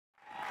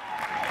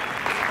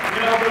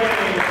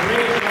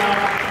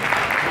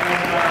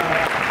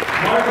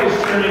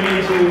turning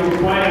into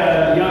quite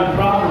a young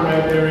prophet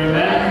right there,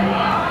 amen?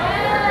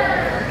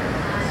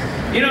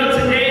 You know,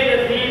 today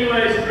the theme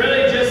was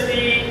really just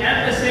the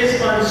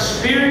emphasis on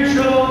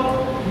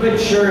spiritual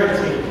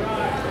maturity.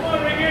 Come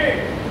on,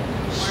 Ricky.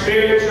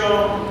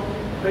 Spiritual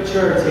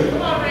maturity.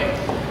 Come on, Rick.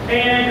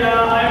 And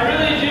I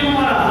really do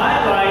want to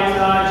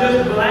highlight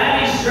just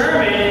Vladdy's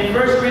sermon in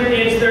 1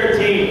 Corinthians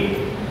 13.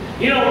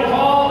 You know,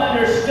 Paul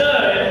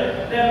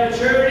understood that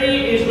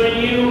maturity is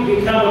when you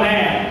become a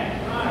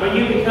man, when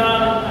you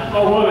become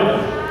a woman,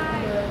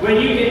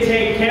 when you can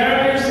take care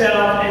of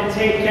yourself and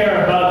take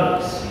care of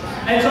others.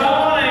 And so I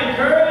want to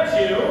encourage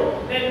you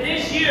that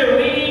this year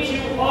we need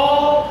to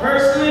all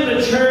personally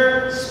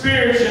mature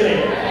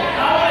spiritually.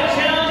 I want to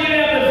challenge you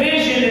to have a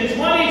vision in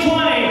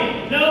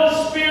 2020,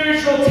 no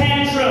spiritual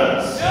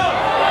tantrums.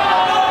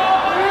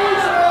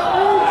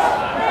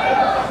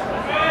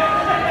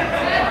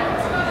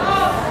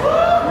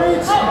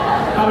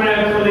 I'm going to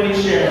have Coleen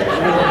share.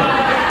 Amen.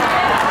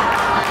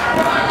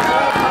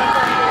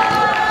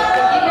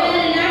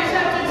 In Acts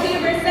chapter 2,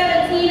 verse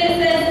 17, it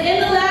says, "In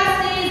the last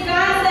days,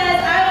 God says,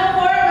 I will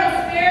pour my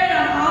spirit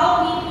on all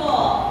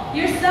people.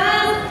 Your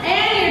sons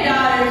and your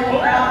daughters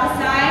will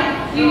prophesy.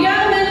 Your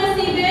young men will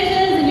see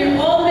visions, and your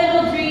old men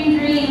will dream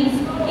dreams.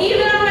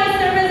 Even on my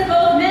servants,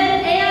 both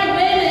men and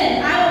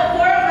women, I will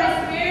pour out my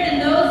spirit in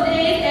those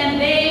days,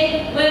 and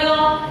they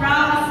will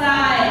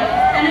prophesy."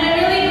 And I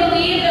really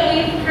believe that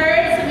we've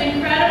heard some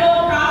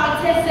incredible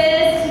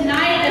prophetesses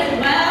tonight as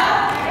well.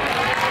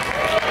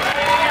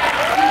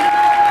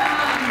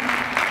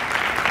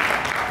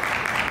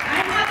 I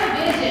have a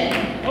vision,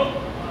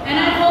 and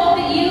I hope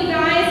that you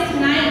guys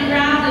tonight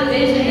grab the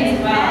vision as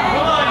well.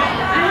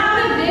 I have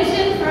a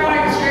vision for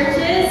our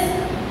churches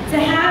to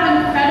have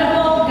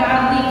incredible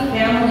godly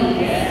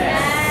families.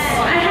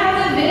 I have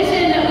a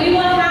vision that we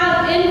will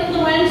have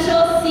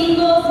influential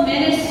singles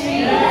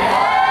ministries.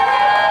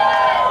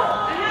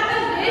 I have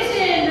a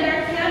vision that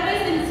our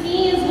campus and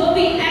teens will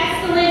be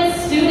excellent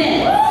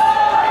students.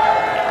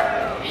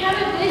 I have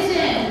a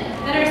vision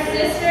that our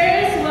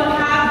sisters will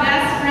have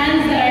best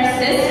friends that are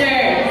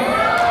sisters.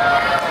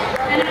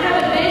 And I have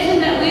a vision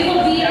that we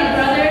will be our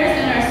brothers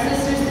and our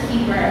sisters'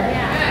 keeper.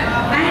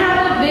 I have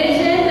a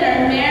vision that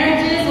our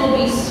marriages will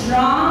be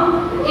strong,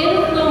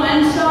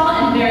 influential,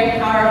 and very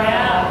powerful.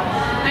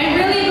 I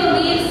really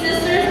believe,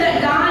 sisters,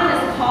 that God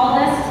has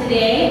called us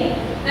today,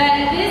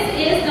 that this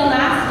is the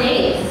last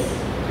days.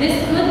 This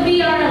could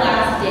be our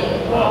last day.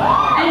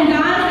 And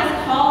God has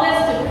called us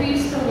to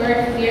preach the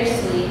word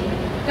fiercely.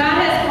 God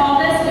has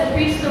called us to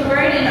preach the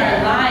word in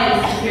our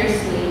lives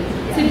fiercely.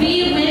 To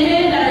be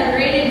women that are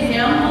great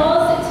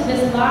examples to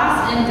this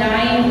lost and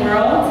dying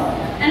world.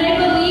 And I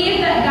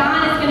believe that God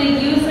is going to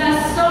use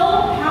us so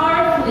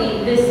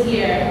powerfully this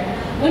year.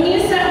 When you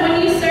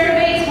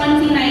survey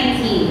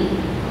 2019,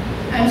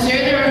 I'm sure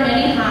there were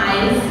many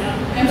highs.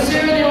 I'm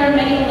sure there were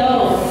many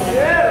lows.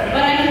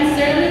 But I can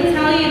certainly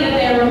tell you that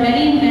there were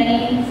many,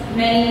 many,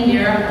 many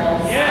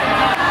miracles.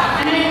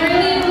 And I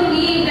really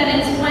believe that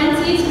in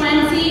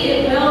 2020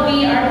 it will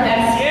be our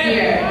best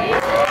year. I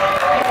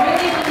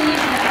really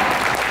believe that.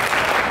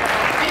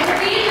 I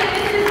believe that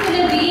this is going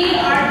to be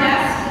our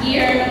best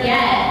year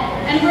yet.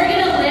 And we're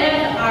going to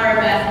live our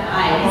best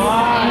lives.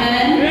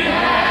 Amen.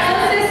 So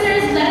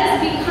sisters, let us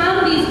become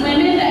these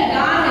women that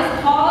God has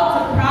called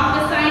to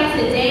prophesy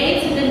today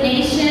to the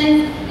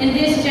nations in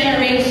this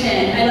generation.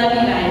 I love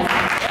you guys.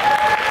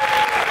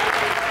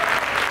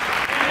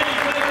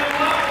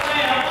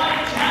 I want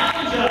to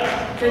challenge us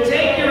to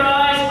take your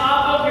eyes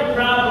off of your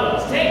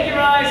problems. Take your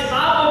eyes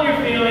off of your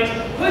feelings.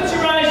 Put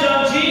your eyes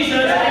on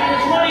Jesus. And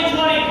for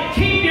 2020,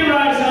 keep your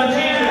eyes on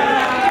Jesus.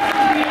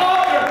 He's the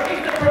author.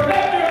 He's the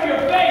perfecter of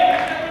your faith.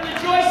 And when the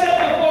joy set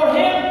before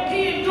him,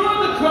 he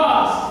endured the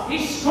cross. He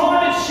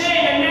scorned its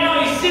shame, and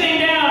now he's sitting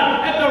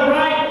down at the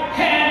right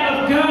hand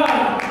of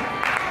God.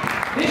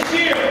 This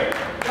year,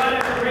 God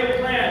has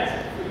great plans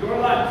for your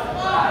life.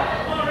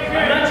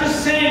 I'm not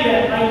just saying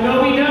that. I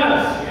know he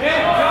does.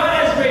 God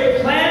has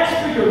great plans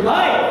for your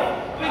life.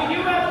 But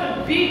you have to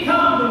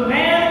become the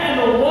man and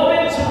the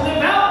woman to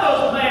live out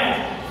those plans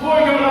for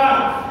your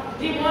life.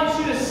 He wants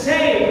you to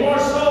save more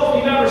souls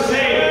than you've ever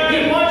saved.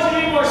 He wants you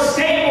to be more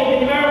stable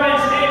than you've ever been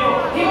stable.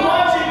 He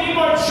wants you to be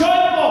more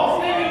joyful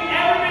than you've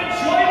ever been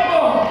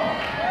joyful.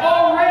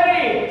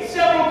 Already,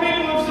 several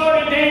people have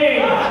started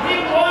dating. He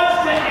wants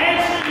to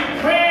answer your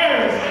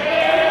prayers. He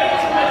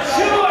needs to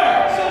mature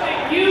so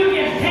that you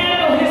can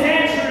handle his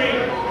answering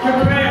your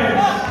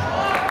prayers.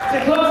 To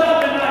close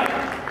out the night,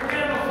 we're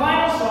going to have a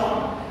final song,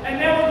 and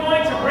then we're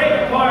going to break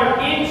apart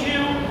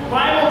into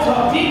Bible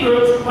talk, D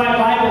groups by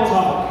Bible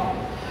talk.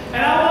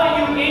 And I want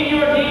you in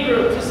your D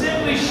group to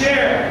simply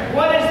share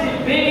what is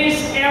the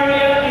biggest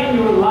area in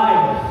your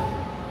life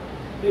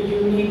that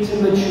you need to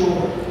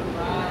mature.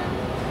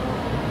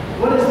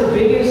 What is the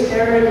biggest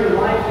area of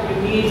your life that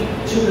you need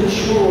to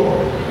mature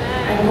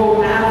and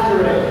go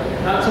after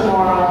it? Not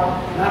tomorrow,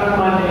 not on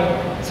Monday,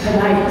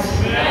 tonight.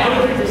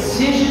 Make a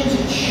decision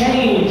to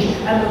change,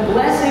 and the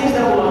blessings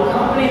that will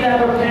accompany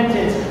that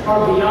repentance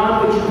are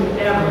beyond what you could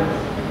ever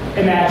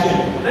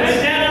imagine. Let's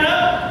stand it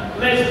up.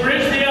 Let's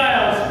bridge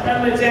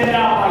let's end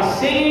out by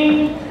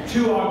singing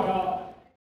to our God.